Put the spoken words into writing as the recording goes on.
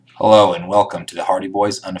Hello and welcome to the Hardy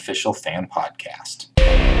Boys Unofficial Fan Podcast.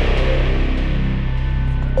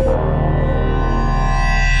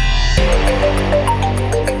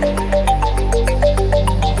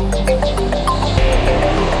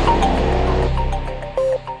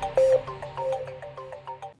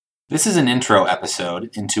 This is an intro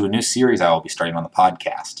episode into a new series I will be starting on the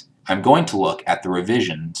podcast. I'm going to look at the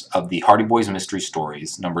revisions of the Hardy Boys Mystery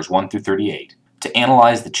Stories, numbers 1 through 38, to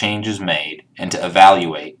analyze the changes made and to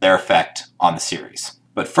evaluate their effect on the series.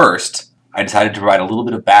 But first, I decided to provide a little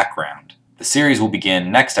bit of background. The series will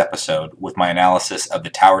begin next episode with my analysis of the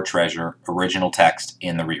Tower Treasure original text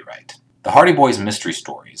in the rewrite. The Hardy Boys Mystery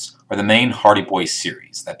Stories are the main Hardy Boys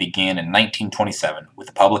series that began in 1927 with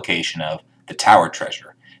the publication of The Tower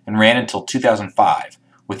Treasure and ran until 2005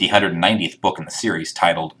 with the 190th book in the series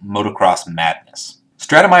titled Motocross Madness.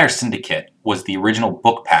 Stratemeyer Syndicate was the original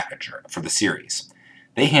book packager for the series.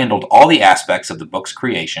 They handled all the aspects of the book's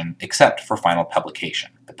creation except for final publication.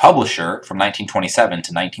 The publisher from 1927 to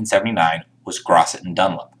 1979 was Grosset and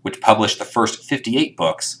Dunlop, which published the first 58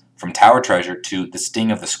 books from Tower Treasure to The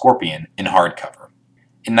Sting of the Scorpion in hardcover.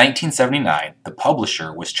 In 1979, the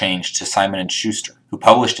publisher was changed to Simon & Schuster, who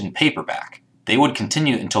published in paperback. They would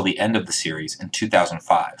continue until the end of the series in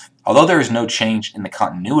 2005. Although there is no change in the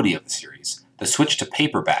continuity of the series, the switch to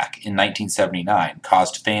paperback in 1979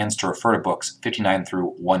 caused fans to refer to books 59 through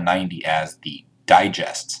 190 as the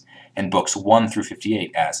digests, and books 1 through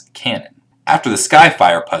 58 as canon. After the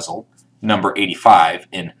Skyfire puzzle, number 85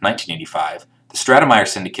 in 1985, the Stratemeyer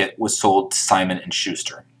Syndicate was sold to Simon &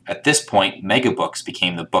 Schuster. At this point, Megabooks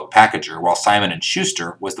became the book packager, while Simon &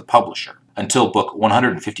 Schuster was the publisher, until book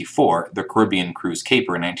 154, The Caribbean Cruise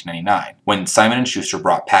Caper in 1999, when Simon & Schuster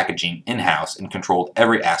brought packaging in-house and controlled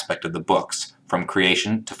every aspect of the books, from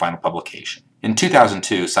creation to final publication. In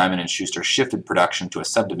 2002, Simon & Schuster shifted production to a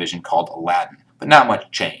subdivision called Aladdin, but not much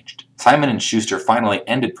changed. Simon & Schuster finally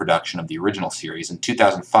ended production of the original series in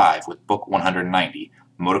 2005 with book 190,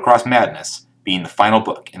 Motocross Madness, being the final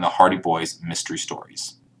book in the Hardy Boys Mystery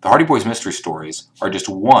Stories. The Hardy Boys Mystery Stories are just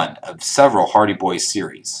one of several Hardy Boys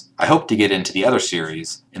series. I hope to get into the other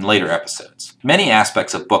series in later episodes. Many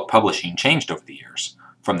aspects of book publishing changed over the years,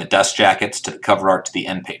 from the dust jackets to the cover art to the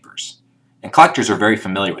end papers. And collectors are very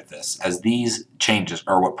familiar with this, as these changes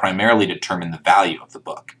are what primarily determine the value of the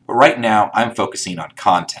book. But right now, I'm focusing on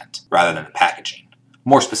content rather than the packaging.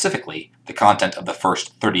 More specifically, the content of the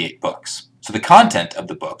first 38 books. So the content of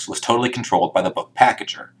the books was totally controlled by the book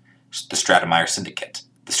packager, the Stratemeyer Syndicate.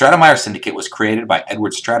 The Stratemeyer Syndicate was created by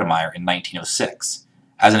Edward Stratemeyer in 1906.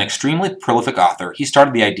 As an extremely prolific author, he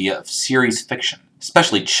started the idea of series fiction,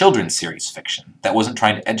 especially children's series fiction, that wasn't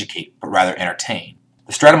trying to educate, but rather entertain.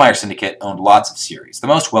 The Stratemeyer Syndicate owned lots of series. The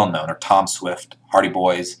most well-known are Tom Swift, Hardy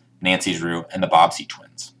Boys, Nancy's Roo, and the Bobbsey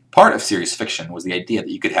Twins. Part of series fiction was the idea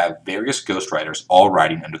that you could have various ghostwriters all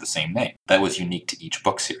writing under the same name. That was unique to each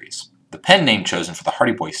book series. The pen name chosen for the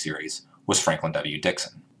Hardy Boys series was Franklin W.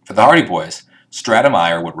 Dixon. For the Hardy Boys,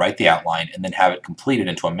 Stratemeyer would write the outline and then have it completed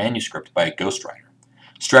into a manuscript by a ghostwriter.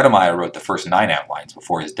 Stratemeyer wrote the first 9 outlines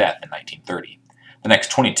before his death in 1930. The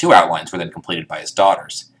next 22 outlines were then completed by his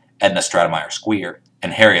daughters, Edna Stratemeyer Squeer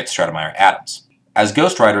and Harriet Stratemeyer Adams. As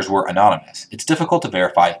ghostwriters were anonymous, it's difficult to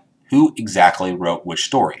verify who exactly wrote which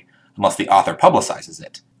story, unless the author publicizes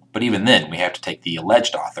it. But even then, we have to take the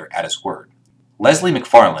alleged author at his word. Leslie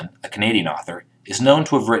McFarlane, a Canadian author, is known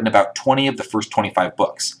to have written about 20 of the first 25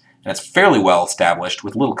 books, and it's fairly well established,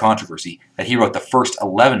 with little controversy, that he wrote the first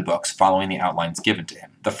 11 books following the outlines given to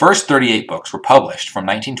him. The first 38 books were published from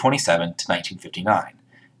 1927 to 1959.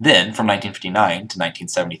 Then, from 1959 to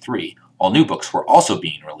 1973, while new books were also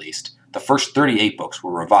being released, the first 38 books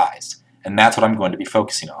were revised, and that's what I'm going to be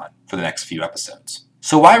focusing on for the next few episodes.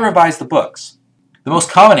 So why revise the books? The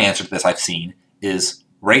most common answer to this I've seen is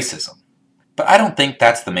racism. But I don't think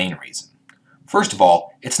that's the main reason. First of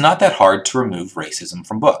all, it's not that hard to remove racism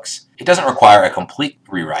from books. It doesn't require a complete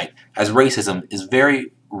rewrite, as racism is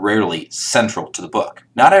very rarely central to the book.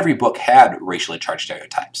 Not every book had racially charged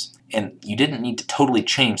stereotypes, and you didn't need to totally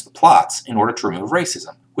change the plots in order to remove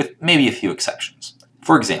racism, with maybe a few exceptions.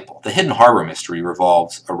 For example, the Hidden Harbor mystery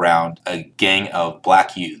revolves around a gang of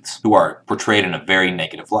black youths who are portrayed in a very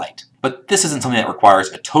negative light. But this isn't something that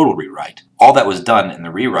requires a total rewrite. All that was done in the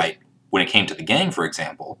rewrite, when it came to the gang, for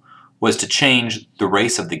example, was to change the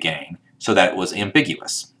race of the gang so that it was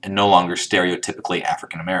ambiguous and no longer stereotypically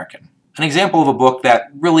African American. An example of a book that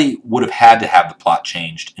really would have had to have the plot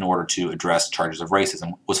changed in order to address charges of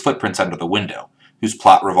racism was Footprints Under the Window, whose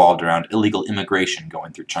plot revolved around illegal immigration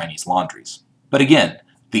going through Chinese laundries. But again,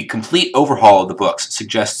 the complete overhaul of the books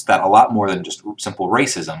suggests that a lot more than just simple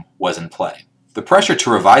racism was in play. The pressure to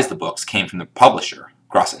revise the books came from the publisher,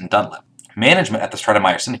 Grosset and Dunlap. Management at the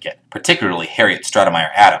Stratemeyer Syndicate, particularly Harriet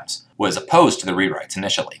Stratemeyer Adams, was opposed to the rewrites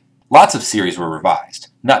initially. Lots of series were revised,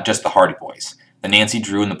 not just the Hardy Boys. The Nancy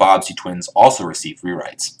Drew and the Bobbsey twins also received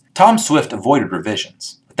rewrites. Tom Swift avoided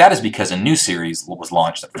revisions, but that is because a new series was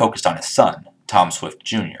launched that focused on his son, Tom Swift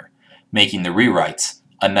Jr., making the rewrites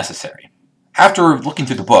unnecessary. After looking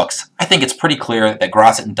through the books, I think it's pretty clear that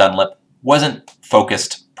Grosset and Dunlap wasn't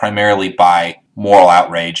focused primarily by moral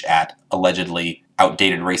outrage at allegedly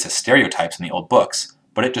outdated racist stereotypes in the old books,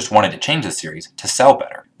 but it just wanted to change the series to sell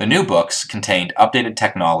better. The new books contained updated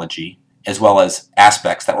technology as well as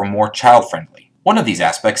aspects that were more child-friendly. One of these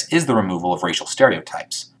aspects is the removal of racial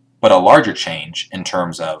stereotypes, but a larger change in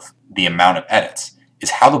terms of the amount of edits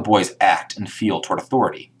is how the boys act and feel toward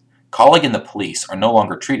authority. Colleague and the police are no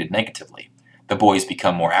longer treated negatively. The boys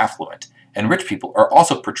become more affluent, and rich people are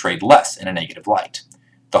also portrayed less in a negative light.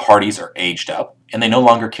 The Hardys are aged up, and they no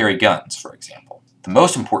longer carry guns, for example. The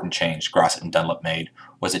most important change Grosset and Dunlap made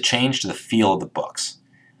was a change to the feel of the books.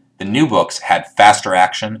 The new books had faster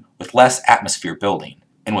action with less atmosphere building,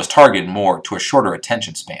 and was targeted more to a shorter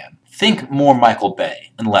attention span. Think more Michael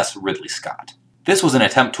Bay and less Ridley Scott. This was an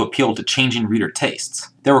attempt to appeal to changing reader tastes.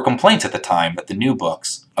 There were complaints at the time that the new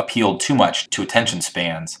books appealed too much to attention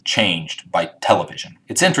spans changed by television.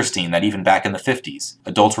 It's interesting that even back in the 50s,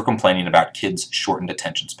 adults were complaining about kids' shortened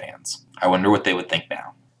attention spans. I wonder what they would think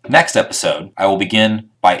now. Next episode, I will begin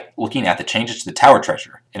by looking at the changes to the Tower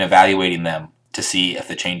Treasure and evaluating them to see if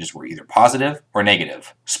the changes were either positive or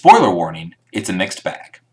negative. Spoiler warning, it's a mixed bag.